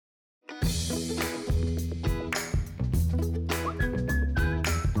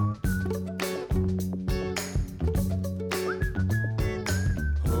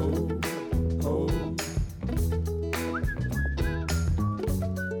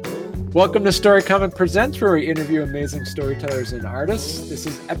Welcome to Story Comic Presents, where we interview amazing storytellers and artists. This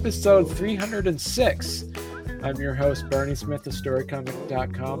is episode 306. I'm your host, Barney Smith of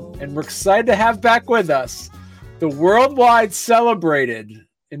StoryComic.com, and we're excited to have back with us the worldwide celebrated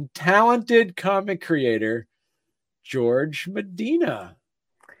and talented comic creator, Jorge Medina.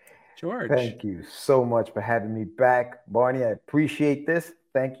 George. Thank you so much for having me back, Barney. I appreciate this.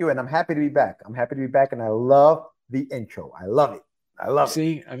 Thank you. And I'm happy to be back. And I love the intro. I love it.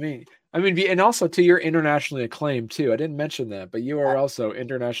 See, I mean, and also too, you're internationally acclaimed too. I didn't mention that, but you are also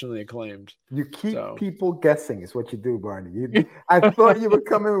internationally acclaimed. You keep people guessing. Is what you do, Barney. I thought you were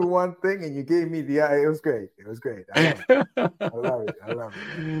coming with one thing, and you gave me the. It was great. I love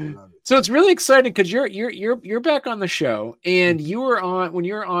it. So it's really exciting because you're back on the show, and you were on when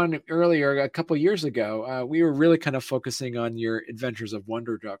you were on earlier a couple of years ago. We were really kind of focusing on your Adventures of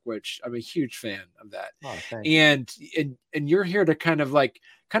Wonder Duck, which I'm a huge fan of that. Oh, and you're here to kind of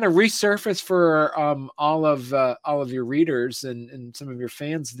resurface for all of your readers and some of your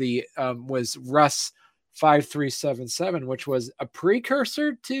fans. The was RUSS 5377, which was a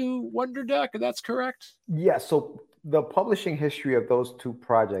precursor to Wonder Duck. That's correct. Yeah. So the publishing history of those two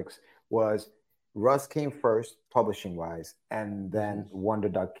projects was RUSS came first, publishing wise, and then Wonder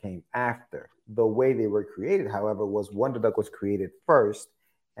Duck came after. The way they were created, however, was Wonder Duck was created first,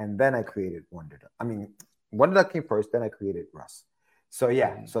 and then I created Wonder Duck. I mean, Wonder Duck came first, then I created RUSS. So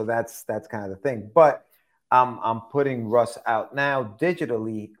yeah, so that's kind of the thing. But I'm putting RUSS out now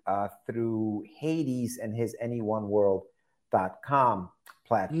digitally through Hades and his anyoneworld.com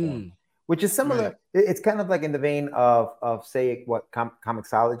platform, which is similar. Right. It's kind of like in the vein of say what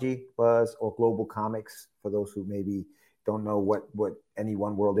Comixology was, or Global Comics, for those who maybe don't know what Any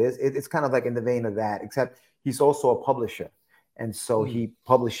One World is. It's kind of like in the vein of that, except he's also a publisher, and so he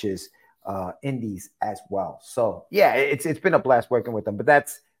publishes indies as well. So yeah, it's been a blast working with them. But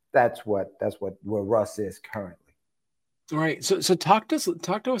that's where RUSS is currently. All right. So talk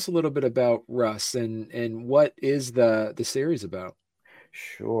to us a little bit about RUSS and what is the series about?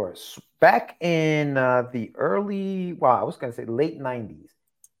 Sure. So back in the early, I was gonna say late 90s,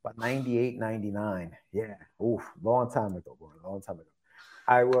 about 98, 99. Yeah. Long time ago, boy. Long time ago.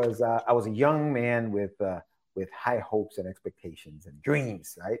 I was a young man with high hopes and expectations and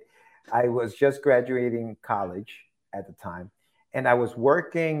dreams, right? I was just graduating college at the time, and I was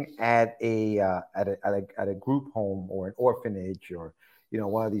working at a group home or an orphanage, or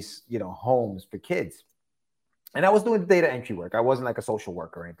one of these homes for kids. And I was doing data entry work. I wasn't like a social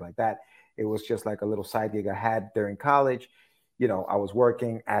worker or anything like that. It was just like a little side gig I had during college. I was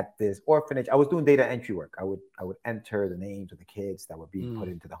working at this orphanage. I was doing data entry work. I would enter the names of the kids that were being put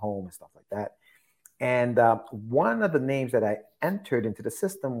into the home and stuff like that. And one of the names that I entered into the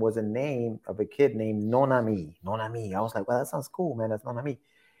system was a name of a kid named Nonami. Nonami. I was like, well, that sounds cool, man. That's Nonami.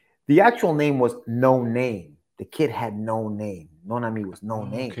 The actual name was No Name. The kid had no name. Nonami was no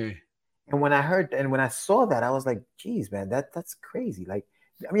name. Okay. And when I saw that, I was like, geez, man, that's crazy. Like,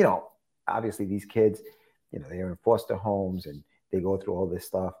 obviously these kids, they're in foster homes and they go through all this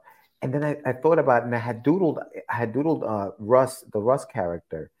stuff. And then I thought about it, and I had doodled RUSS, the RUSS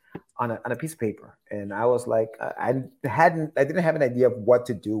character, on a piece of paper, and I was like, I didn't have an idea of what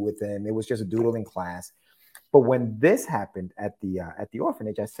to do with him. It was just a doodle in class. But when this happened at the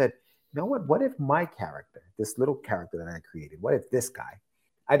orphanage, I said, you know what? What if my character, this little character that I created, what if this guy?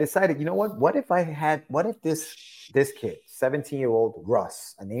 I decided, you know what? What if this kid, 17-year-old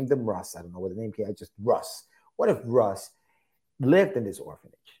RUSS, I named him RUSS. I don't know what the name came. Just RUSS. What if RUSS lived in this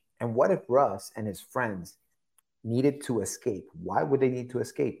orphanage? And what if RUSS and his friends needed to escape? Why would they need to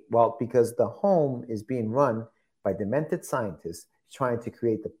escape? Well, because the home is being run by demented scientists trying to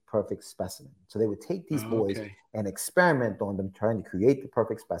create the perfect specimen. So they would take these boys and experiment on them, trying to create the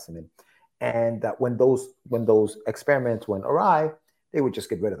perfect specimen. And when those experiments went awry, they would just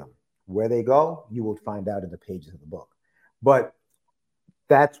get rid of them. Where they go, you would find out in the pages of the book. But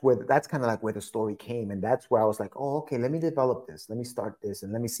that's kind of like where the story came, and that's where I was like, oh, okay, let me develop this, let me start this,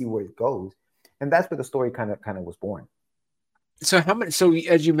 and let me see where it goes. And that's where the story kind of was born. So how many? So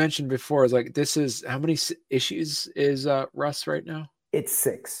as you mentioned before, it's like this is how many issues is RUSS right now? It's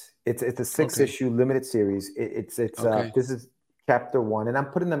 6. It's a 6-issue limited series. This is chapter 1, and I'm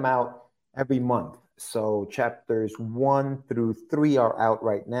putting them out every month. So chapters 1 through 3 are out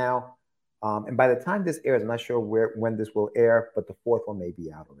right now. And by the time this airs, I'm not sure when this will air, but the 4th one may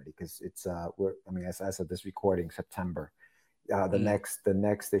be out already, because it's as of this recording, September. The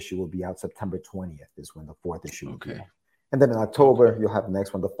next issue will be out September 20th is when the 4th issue will be out. And then in October, you'll have the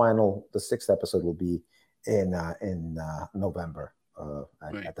next one. The 6th episode will be in November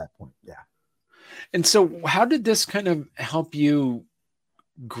at that point. Yeah. And so how did this kind of help you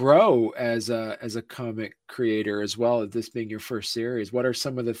grow as a comic creator as well as this being your first series? What are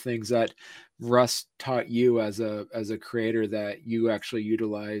some of the things that Russ taught you as a creator that you actually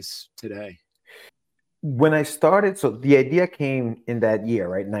utilize today? When I started, so the idea came in that year,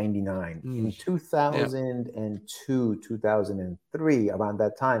 right? 99. Mm, In yeah. 2002, 2003, around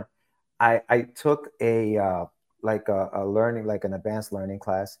that time, I took a learning, like an advanced learning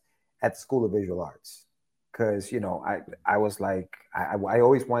class at the School of Visual Arts. Because, I was like, I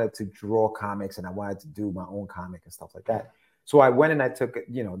always wanted to draw comics and I wanted to do my own comic and stuff like that. So I went and I took,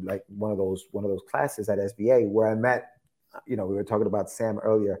 like one of those classes at SVA where I met, we were talking about Sam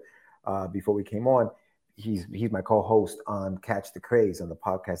earlier, before we came on. He's my co-host on Catch the Craze on the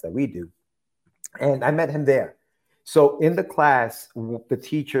podcast that we do, and I met him there. So in the class, the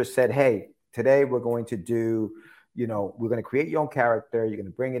teacher said, "Hey, today we're going to do, we're going to create your own character. You're going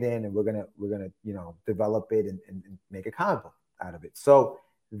to bring it in, and we're gonna develop it and make a comic book out of it." So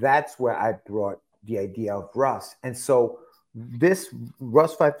that's where I brought the idea of Russ, and so this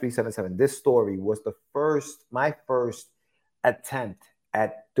Russ 5377. This story was my first attempt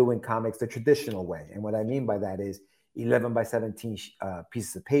at doing comics the traditional way. And what I mean by that is 11 by 17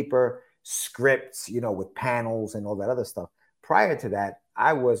 pieces of paper, scripts, with panels and all that other stuff. Prior to that,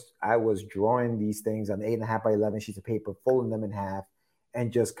 I was drawing these things on 8.5 by 11 sheets of paper, folding them in half,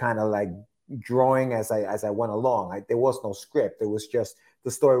 and just kind of like drawing as I went along. There was no script. It was just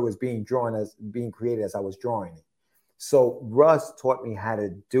the story was being created as I was drawing it. So Russ taught me how to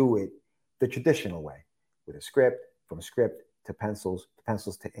do it the traditional way, with a script, from a script to pencils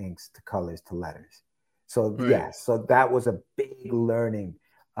to inks to colors to letters. So Right. yeah, so that was a big learning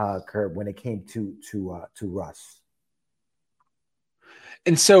curve when it came to Russ.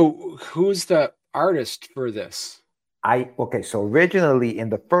 And so who's the artist for this? Okay, so originally in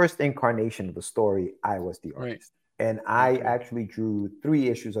the first incarnation of the story, I was the Right. artist, and I Okay. actually drew 3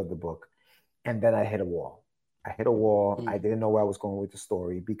 issues of the book, and then I hit a wall. I hit a wall. I Mm, didn't know where I was going with the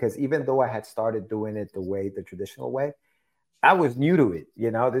story because even though I had started doing it the traditional way, I was new to it.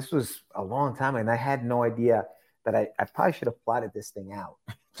 This was a long time, and I had no idea that I probably should have plotted this thing out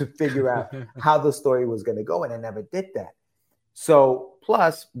to figure out how the story was going to go, and I never did that. So,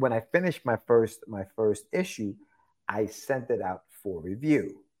 plus, when I finished my first issue, I sent it out for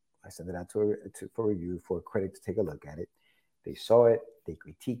review. I sent it out for review for a critic to take a look at it. They saw it, they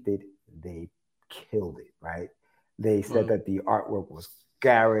critiqued it, they killed it. Right? They said Wow. that the artwork was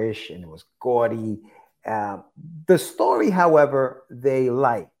garish and it was gaudy. Um, the story, however, they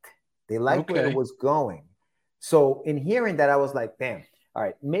liked. They liked where it Okay. was going. So, in hearing that, I was like, "Damn! All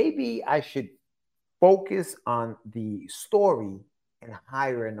right, maybe I should focus on the story and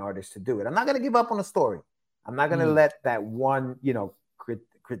hire an artist to do it. I'm not going to give up on the story. I'm not going to Mm, let that one,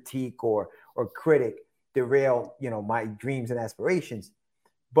 critique or critic derail, my dreams and aspirations."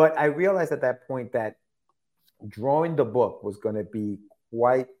 But I realized at that point that drawing the book was going to be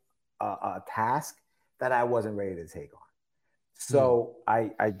quite a task that I wasn't ready to take on. mm. So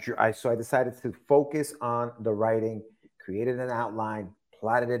I decided to focus on the writing, created an outline,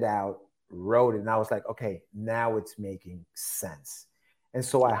 plotted it out, wrote it, and I was like, okay, now it's making sense. And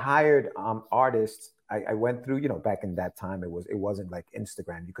so I hired artists. I went through, back in that time, it wasn't like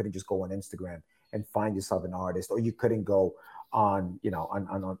Instagram. You couldn't just go on Instagram and find yourself an artist, or you couldn't go on,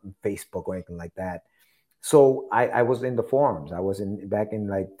 on Facebook or anything like that. So I was in the forums. I was in back in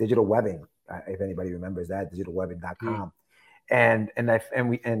like digital webbing, if anybody remembers that, Yeah. digitalwebbing.com. And I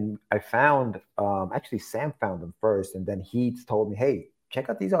found, actually Sam found them first, and then he told me, "Hey, check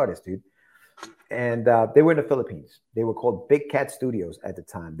out these artists, dude." And they were in the Philippines. They were called Big Cat Studios at the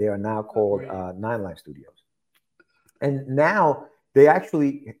time. They are now called Right. Nine Life Studios. And now they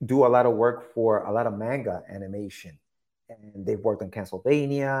actually do a lot of work for a lot of manga animation. And they've worked on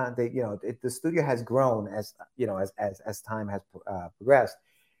Castlevania. The studio has grown as time has progressed.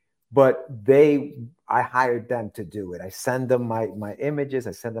 But I hired them to do it. I send them my images,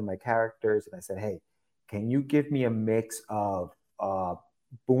 I send them my characters, and I said, "Hey, can you give me a mix of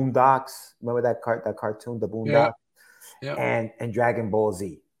Boondocks? Remember that cartoon, the Yeah. Boondocks, Yeah. and Dragon Ball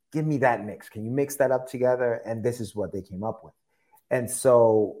Z? Give me that mix. Can you mix that up together?" And this is what they came up with. And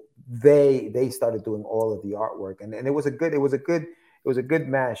so they started doing all of the artwork, and it was a good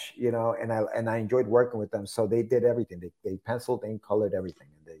mesh, and I enjoyed working with them. So they did everything. They penciled and colored everything,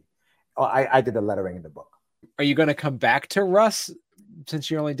 and I did the lettering in the book. Are you going to come back to Russ since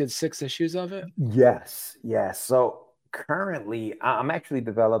you only did 6 issues of it? Yes, yes. So currently, I'm actually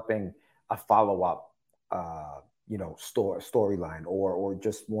developing a follow-up, storyline, or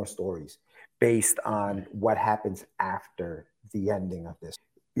just more stories based Okay. on what happens after the ending of this.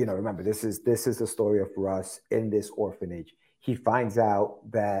 Remember, this is the story of Russ in this orphanage. he finds out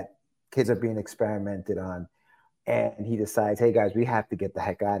that kids are being experimented on, and he decides, hey guys, we have to get the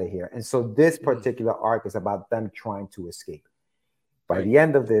heck out of here. And so this particular arc is about them trying to escape. By the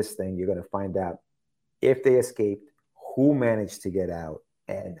end of this thing, you're going to find out if they escaped, who managed to get out,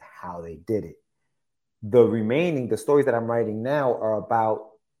 and how they did it. The stories that I'm writing now are about,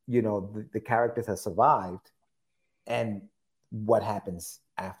 the characters that survived and what happens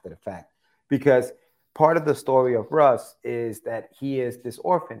after the fact. Because part of the story of Russ is that he is this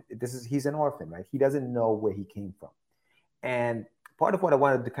orphan. He's an orphan, right? He doesn't know where he came from. And part of what I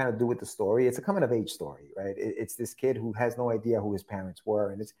wanted to kind of do with the story, it's a coming of age story, right? It's this kid who has no idea who his parents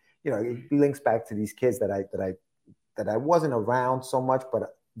were. And it's, it links back to these kids that I wasn't around so much,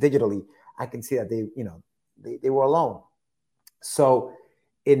 but digitally, I can see that they were alone. So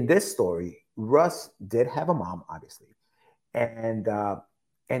in this story, Russ did have a mom, obviously.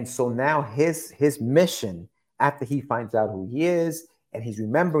 And so now his mission, after he finds out who he is, and he's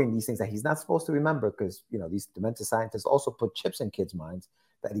remembering these things that he's not supposed to remember, because these dementia scientists also put chips in kids' minds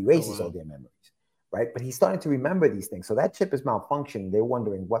that erases all their memories, right? But he's starting to remember these things. So that chip is malfunctioning. They're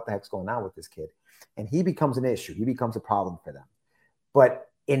wondering what the heck's going on with this kid. And he becomes an issue. He becomes a problem for them. But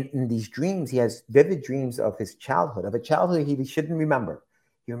in these dreams, he has vivid dreams of his childhood, of a childhood he shouldn't remember.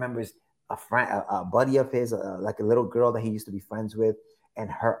 He remembers a friend, a buddy of his, like a little girl that he used to be friends with, and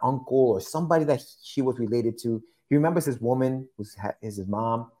her uncle or somebody that she was related to. He remembers his woman, who's his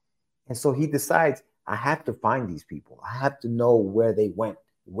mom. And so he decides, I have to find these people. I have to know where they went.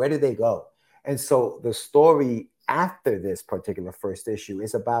 Where did they go? And so the story after this particular first issue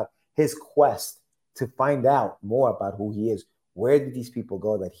is about his quest to find out more about who he is. Where did these people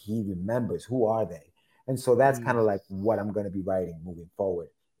go that he remembers? Who are they? And so that's kind of like what I'm going to be writing moving forward,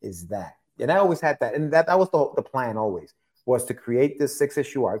 is that. And I always had that. And that was the plan always, was to create this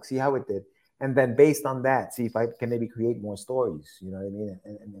 6-issue arc, see how it did. And then based on that, see if I can maybe create more stories. You know what I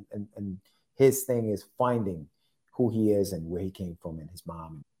mean? And his thing is finding who he is and where he came from and his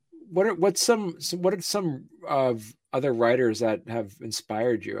mom. What are some of other writers that have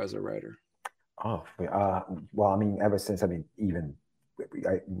inspired you as a writer? Oh, well, I mean, ever since, even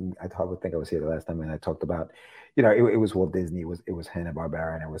I think I was here the last time and I talked about, it was Walt Disney, it was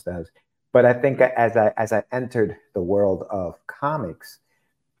Hanna-Barbera, and it was those. But I think as I entered the world of comics,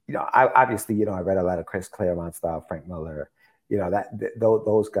 I obviously, I read a lot of Chris Claremont style, Frank Miller,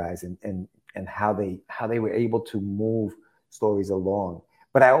 those guys, and how they were able to move stories along.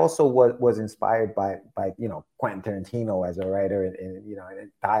 But I also was inspired by Quentin Tarantino as a writer,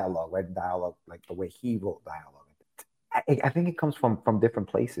 and dialogue, writing dialogue, like the way he wrote dialogue. I think it comes from different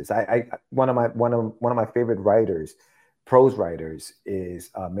places. One of my favorite writers, prose writers, is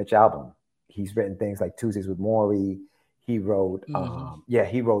Mitch Albom. He's written things like Tuesdays with Morrie. He wrote,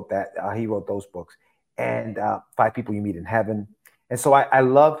 he wrote that. He wrote those books, and Five People You Meet in Heaven. And so I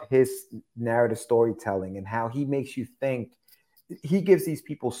love his narrative storytelling and how he makes you think. He gives these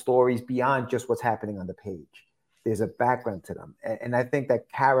people stories beyond just what's happening on the page. There's a background to them. And I think that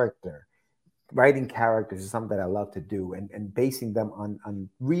writing characters is something that I love to do, and basing them on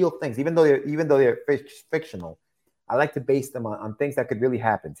real things, even though they're fictional. I like to base them on things that could really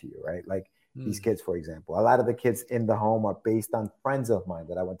happen to you, right? Like these kids, for example. A lot of the kids in the home are based on friends of mine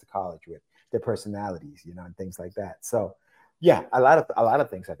that I went to college with, their personalities, and things like that. So yeah, a lot of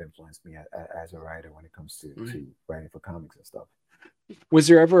things have influenced me as a writer when it comes to writing for comics and stuff. Was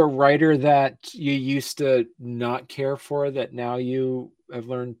there ever a writer that you used to not care for that now you have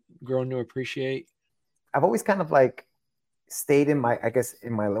grown to appreciate? I've always kind of like stayed in my,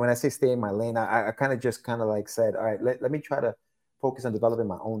 when I say stay in my lane, I kind of just kind of like said, all right, let me try to focus on developing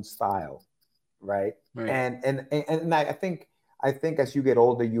my own style. Right. And I think as you get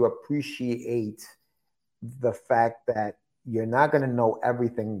older, you appreciate the fact that you're not going to know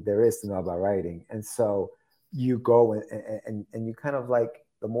everything there is to know about writing. And so you go and you kind of like,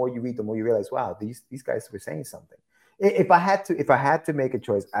 the more you read, the more you realize, wow, these guys were saying something. If I had to make a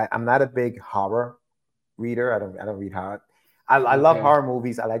choice, I'm not a big horror reader. I don't read horror. I love horror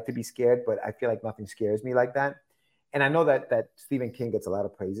movies. I like to be scared, but I feel like nothing scares me like that. And I know that Stephen King gets a lot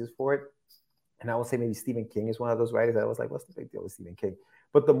of praises for it. And I would say maybe Stephen King is one of those writers that I was like, what's the big deal with Stephen King?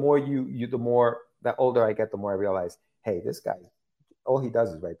 But the more the older I get, the more I realize, hey, this guy, all he does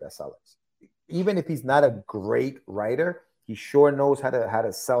is write bestsellers. Even if he's not a great writer, he sure knows how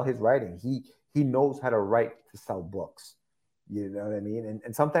to sell his writing. He knows how to write to sell books. You know what I mean?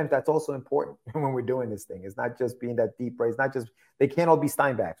 And sometimes that's also important when we're doing this thing. It's not just being that deep, right? It's not just, they can't all be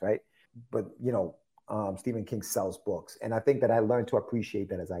Steinbecks, right? But, Stephen King sells books. And I think that I learned to appreciate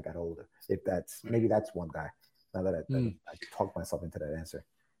that as I got older. Maybe that's one guy. Now that I talked myself into that answer.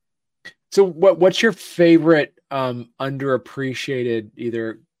 So what's your favorite underappreciated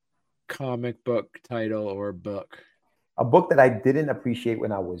either comic book title or book? A book that I didn't appreciate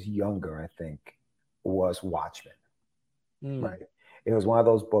when I was younger, I think, was Watchmen. Mm, Right? It was one of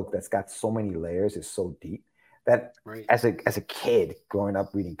those books that's got so many layers, it's so deep that right. as a kid growing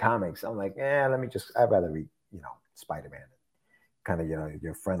up reading comics, I'm like, I'd rather read, Spider-Man, kind of,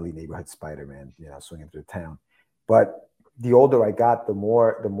 your friendly neighborhood Spider-Man, swinging through town. But the older I got, the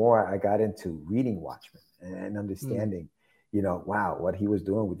more I got into reading Watchmen and Mm, understanding, wow, what he was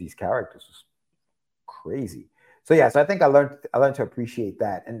doing with these characters was crazy. So yeah, so I think I learned to appreciate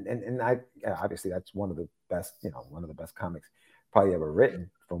that, and obviously that's one of the best comics probably ever written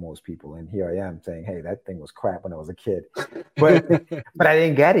for most people. And here I am saying, hey, that thing was crap when I was a kid, but but I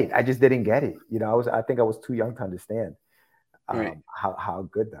didn't get it. I just didn't get it. I think I was too young to understand right. how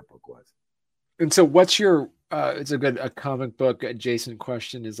good that book was. And so what's your it's a comic book adjacent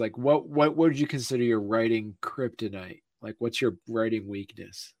question is like what would you consider your writing kryptonite? Like what's your writing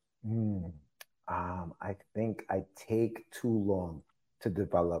weakness? Hmm. I think I take too long to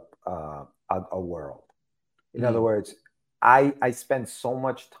develop a world. In other Mm, words, I spend so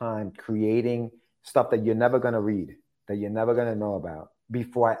much time creating stuff that you're never going to read, that you're never going to know about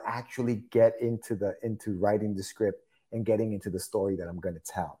before I actually get into writing the script and getting into the story that I'm going to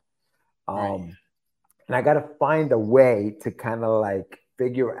tell. right. And I got to find a way to kind of like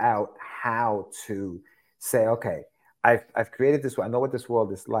figure out how to say, okay, I've created this. I know what this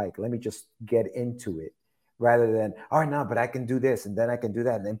world is like. Let me just get into it rather than, all right, no, but I can do this and then I can do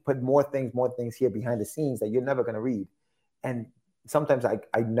that and then put more things here behind the scenes that you're never going to read. And sometimes I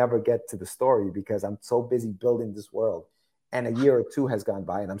never get to the story because I'm so busy building this world. And a year or two has gone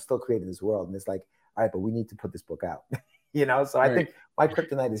by and I'm still creating this world. And it's like, all right, but we need to put this book out. So I Right. think my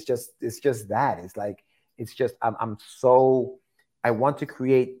kryptonite is just that. It's like it's just I'm so I want to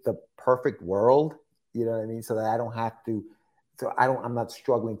create the perfect world, you know what I mean? So that I don't have to so I'm not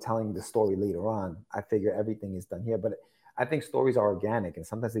struggling telling the story later on. I figure everything is done here. But I think stories are organic and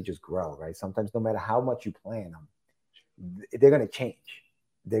sometimes they just grow, right? Sometimes no matter how much you plan them, they're gonna change.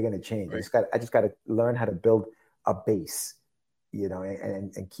 They're gonna change. Right. I just gotta learn how to build a base,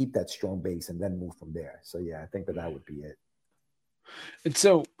 and keep that strong base and then move from there. So yeah, I think that would be it. And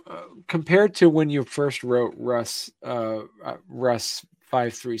so, compared to when you first wrote Russ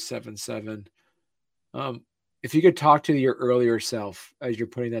 5377, um, if you could talk to your earlier self as you're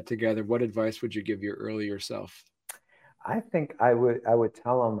putting that together, what advice would you give your earlier self? I think I would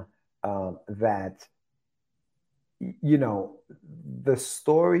tell them that you know the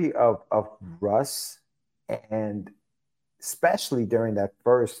story of Russ, and especially during that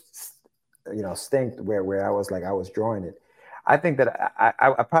first stint where I was drawing it. I think that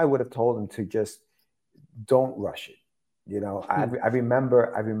I probably would have told him to just don't rush it. Hmm. I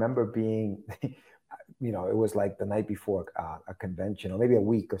remember being it was like the night before a convention, or maybe a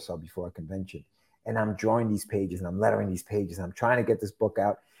week or so before a convention, and I'm drawing these pages and I'm lettering these pages and I'm trying to get this book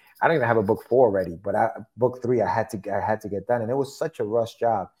out. I don't even have a book four ready, but book three I had to get done, and it was such a rush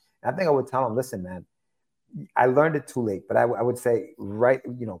job. And I think I would tell him, listen, man, I learned it too late, but I would say,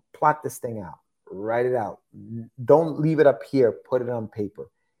 plot this thing out, write it out. Don't leave it up here. Put it on paper,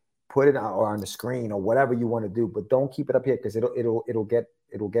 put it on, or on the screen, or whatever you want to do, but don't keep it up here because it'll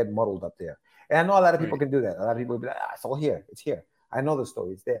get muddled up there. And I know a lot of people Right. can do that. A lot of people will be like, it's all here. It's here. I know the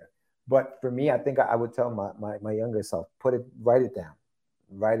story. It's there. But for me, I think I would tell my younger self, write it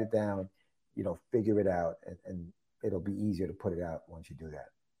down, figure it out, and it'll be easier to put it out once you do that.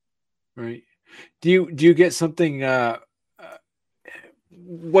 Right. Do you get something? Uh,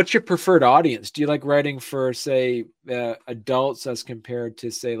 what's your preferred audience? Do you like writing for, say, adults as compared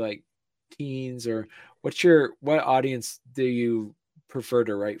to, say, like teens, or what audience do you prefer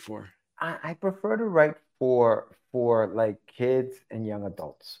to write for? I prefer to write for like kids and young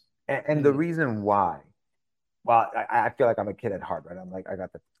adults, and the Mm, reason why, well, I feel like I'm a kid at heart, right? I'm like I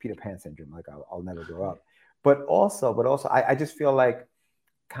got the Peter Pan syndrome, like I'll never grow up, but also I just feel like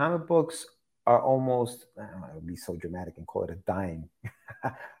comic books are almost, I don't know, it would be so dramatic and call it a dying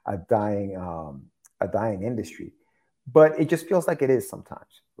a dying a dying industry, but it just feels like it is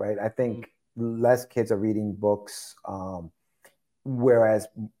sometimes, right? I mm, think less kids are reading books. Whereas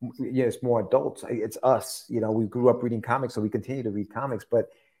it's more adults. It's us. We grew up reading comics, so we continue to read comics. But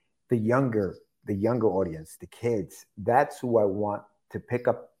the younger audience, the kids, that's who I want to pick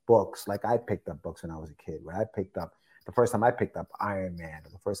up books. Like I picked up books when I was a kid. When I picked up the first time I picked up Iron Man, or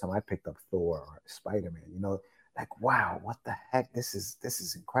the first time I picked up Thor or Spider Man. Like wow, what the heck? This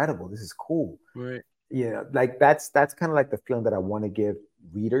is incredible. This is cool. right. Like that's kind of like the feeling that I want to give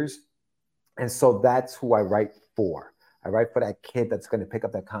readers, and so that's who I write for. I write for that kid that's going to pick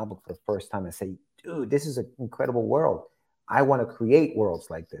up that comic book for the first time and say, dude, this is an incredible world. I want to create worlds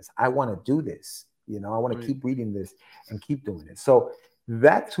like this. I want to do this. I want to Right. keep reading this and keep doing it. So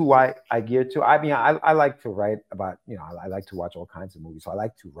that's who I gear to. I mean, I like to write about, I like to watch all kinds of movies. So I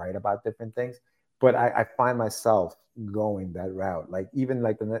like to write about different things, but I find myself going that route. Like even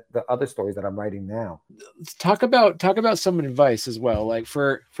like the other stories that I'm writing now. Let's talk about some advice as well. Like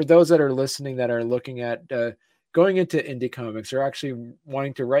for those that are listening that are looking at going into indie comics or actually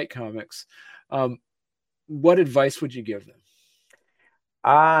wanting to write comics, what advice would you give them?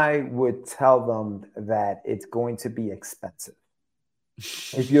 I would tell them that it's going to be expensive.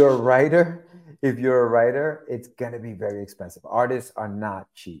 If you're a writer, it's going to be very expensive. Artists are not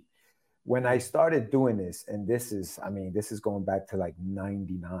cheap. When I started doing this, and this is going back to like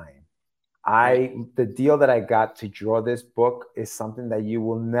 99. The deal that I got to draw this book is something that you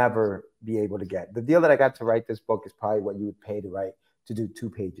will never be able to get. The deal that I got to write this book is probably what you would pay to do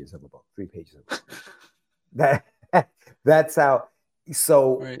 2 pages of a book, 3 pages of a book. That's how.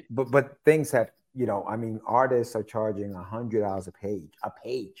 So, Right. but things have, artists are charging $100 a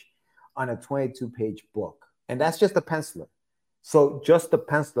page on a 22-page book, and that's just a penciler. So just the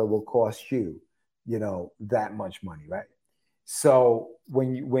penciler will cost you, that much money, right? So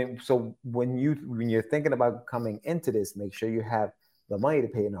when you're thinking about coming into this, make sure you have the money to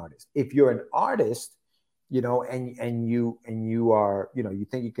pay an artist. If you're an artist, and you are, you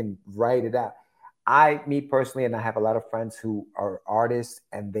think you can write it out. Me personally, and I have a lot of friends who are artists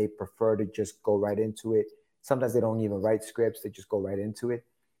and they prefer to just go right into it. Sometimes they don't even write scripts; they just go right into it.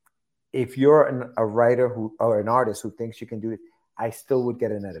 If you're a writer or an artist who thinks you can do it, I still would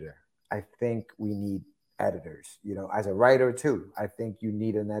get an editor. I think we need editors. As a writer too, I think you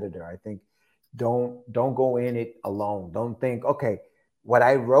need an editor. I think don't go in it alone. Don't think, okay, what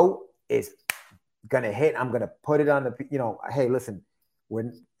I wrote is gonna hit. I'm gonna put it on the. Hey, listen,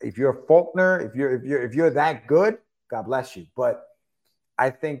 if you're a Faulkner, if you're that good, God bless you. But I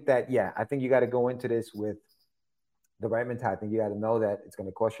think that I think you got to go into this with the right mentality. I think you got to know that it's going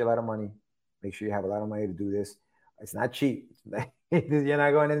to cost you a lot of money. Make sure you have a lot of money to do this. It's not cheap. You're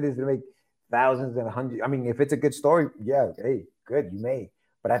not going into this to make thousands and hundreds. I mean, if it's a good story, hey, good, you may.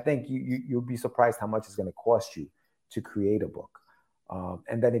 But I think you'll be surprised how much it's going to cost you to create a book.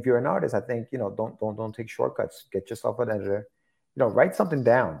 And then if you're an artist, I think don't take shortcuts. Get yourself an editor. Write something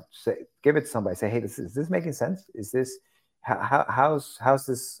down. Give it to somebody. Say, hey, is this making sense? Is this how's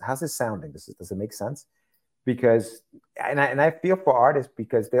this sounding? Does it make sense? Because I feel for artists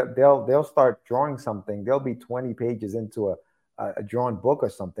because they'll start drawing something. They'll be 20 pages into a drawn book or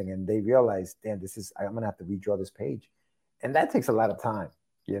something, and they realize, damn, I'm gonna have to redraw this page, and that takes a lot of time.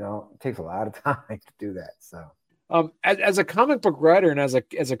 It takes a lot of time to do that. So, as a comic book writer and as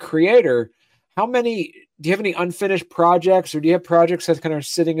a creator, do you have any unfinished projects, or do you have projects that kind of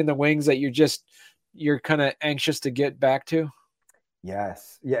sitting in the wings that you're kind of anxious to get back to?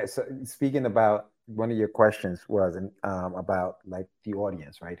 Yes. So speaking about one of your questions was about like the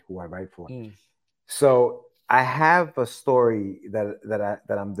audience, right? Who I write for. So I have a story that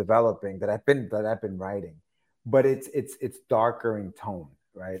I'm developing that I've been writing, but it's darker in tone,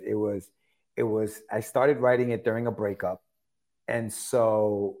 right? It was I started writing it during a breakup, and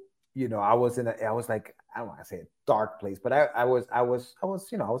so I was like, I don't want to say a dark place, but I was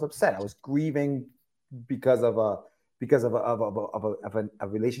upset. I was grieving because of a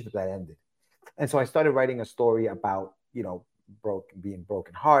relationship that ended. And so I started writing a story about being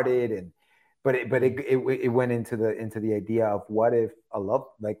brokenhearted, and it went into the idea of what if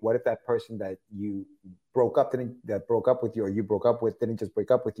that person that you broke up with you, or you broke up with, didn't just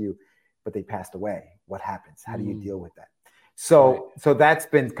break up with you, but they passed away. What happens? How do you deal with that? So that's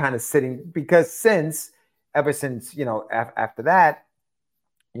been kind of sitting, because ever since after that,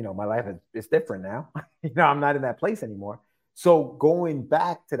 my life is different now. I'm not in that place anymore. So going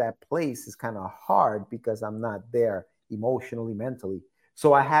back to that place is kind of hard because I'm not there emotionally, mentally.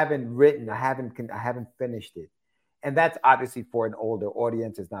 So I haven't finished it. And that's obviously for an older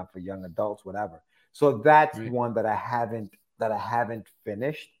audience. It's not for young adults, whatever. So that's one that I haven't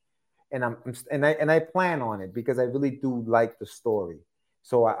finished. And I plan on it because I really do like the story.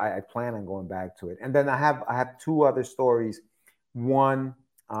 So I plan on going back to it. And then I have 2 other stories. One,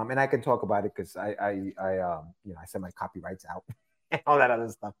 and I can talk about it because I send my copyrights out and all that other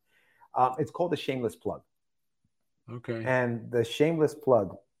stuff. It's called The Shameless Plug. Okay. And The Shameless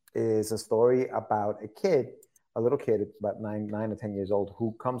Plug is a story about a little kid, about 9 or 10 years old,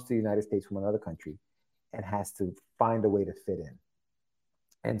 who comes to the United States from another country and has to find a way to fit in.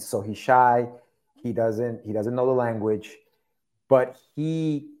 And so he's shy. He doesn't know the language, but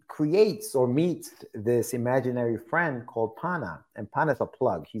he creates or meets this imaginary friend called Pana, and Pana's a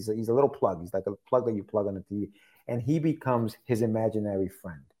plug. He's a little plug. He's like a plug that you plug on the TV, and he becomes his imaginary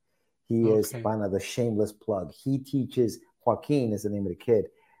friend. He is Pana, the shameless plug. He teaches Joaquin, is the name of the kid,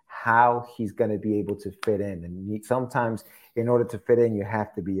 how he's going to be able to fit in. And sometimes, in order to fit in, you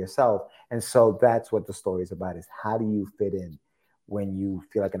have to be yourself. And so that's what the story is about: is how do you fit in when you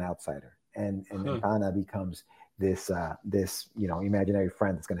feel like an outsider? And Pana becomes this imaginary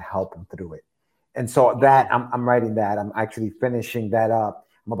friend that's going to help him through it. And so that I'm writing that. I'm actually finishing that up.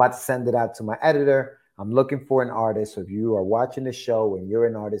 I'm about to send it out to my editor. I'm looking for an artist. So if you are watching the show and you're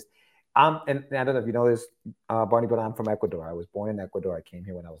an artist, and I don't know if you know this, Barney, but I'm from Ecuador. I was born in Ecuador. I came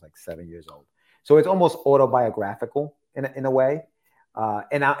here when I was like 7 years old. So it's almost autobiographical in a way.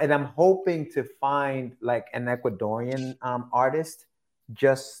 And I'm hoping to find like an Ecuadorian artist,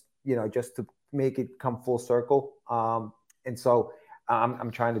 just to make it come full circle. And so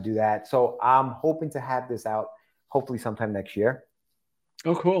I'm trying to do that. So I'm hoping to have this out hopefully sometime next year.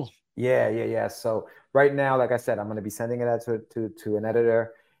 Oh, cool. Yeah. So right now, like I said, I'm going to be sending it out to an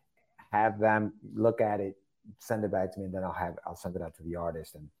editor, have them look at it, send it back to me, and then I'll send it out to the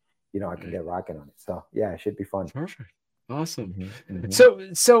artist, and I can get rocking on it. So yeah, it should be fun. Perfect. Awesome.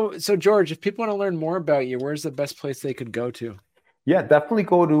 So George, if people want to learn more about you, where's the best place they could go to? Yeah, definitely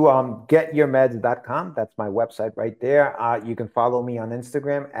go to getyourmeds.com. That's my website right there. You can follow me on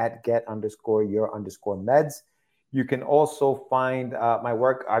Instagram at get_your_meds. You can also find my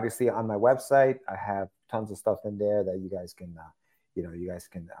work, obviously, on my website. I have tons of stuff in there that you guys can,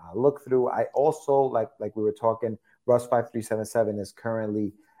 look through. I also, like we were talking, RUSS 5377 is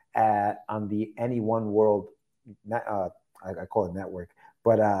currently on the Any One World, I call it network,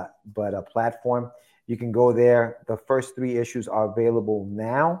 but a platform. You can go there. The first 3 issues are available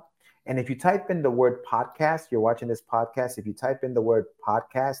now. And if you type in the word podcast, you're watching this podcast, if you type in the word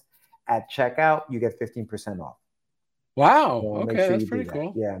podcast at checkout, you get 15% off. Wow. So okay, that's pretty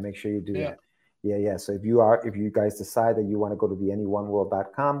cool. Yeah, make sure you do that. Yeah. So if you guys decide that you want to go to the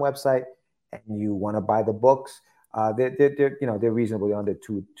anyoneworld.com website and you want to buy the books, they're reasonably under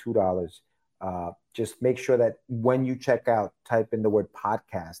 $2. Just make sure that when you check out, type in the word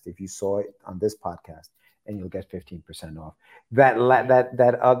podcast if you saw it on this podcast, and you'll get 15% off.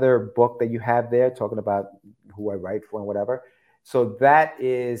 That other book that you have there talking about who I write for and whatever. So that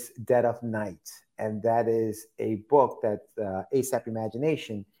is Dead of Night, and that is a book that ASAP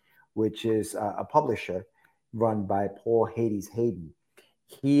Imagination, which is a publisher run by Paul Hades Hayden.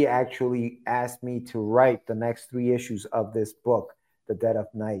 He actually asked me to write the next 3 issues of this book, The Dead of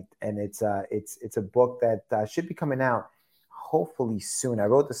Night, and it's a book that should be coming out hopefully soon. I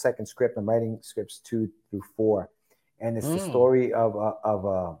wrote the second script. I'm writing scripts 2 through 4, and it's the story of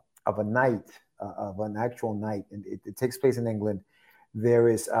a night, of an actual night, and it takes place in England. There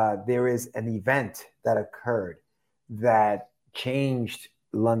is an event that occurred that changed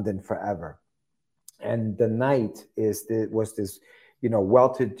London forever, and the night was this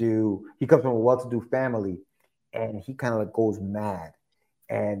well-to-do. He comes from a well-to-do family, and he kind of like goes mad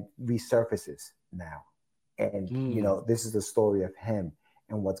and resurfaces now. And, this is the story of him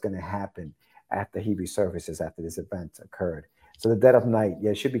and what's going to happen after he resurfaces after this event occurred. So The Dead of Night,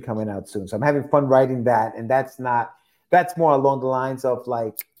 it should be coming out soon. So I'm having fun writing that. And that's more along the lines of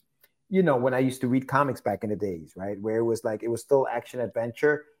like, when I used to read comics back in the days, right? Where it was still action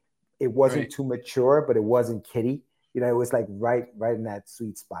adventure. It wasn't too mature, but it wasn't kiddie. It was like right in that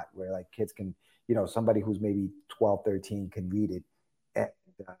sweet spot where like kids can, somebody who's maybe 12, 13 can read it and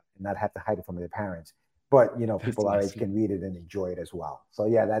not have to hide it from their parents. But, people our age can read it and enjoy it as well. So,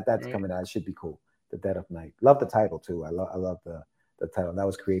 yeah, that's coming out. It should be cool. The Dead of Night. Love the title, too. I love the title. That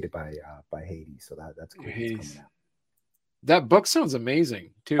was created by Hades. So that's cool. It's coming out. That book sounds amazing,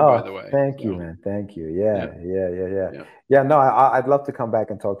 too, by the way. Thank you, man. Thank you. Yeah. Yeah, no, I'd love to come back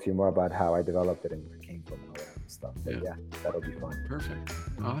and talk to you more about how I developed it and where it came from and all that stuff. But yeah, that'll be fun. Perfect.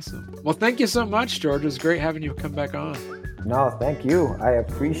 Awesome. Well, thank you so much, George. It was great having you come back on. No, thank you. I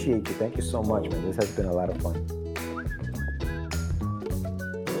appreciate you. Thank you so much, man. This has been a lot of fun.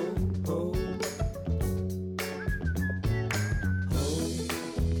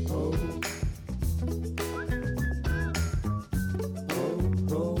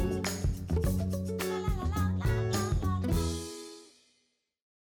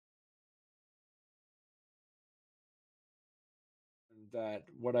 That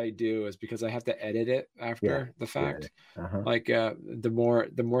what I do is because I have to edit it after the fact. Like the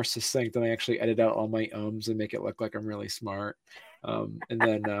more succinct, then I actually edit out all my ums and make it look like I'm really smart. And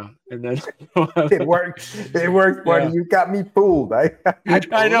then it worked. It worked, buddy. You got me fooled. I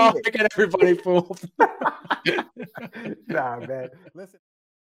know. I get everybody fooled. Nah, man. Listen.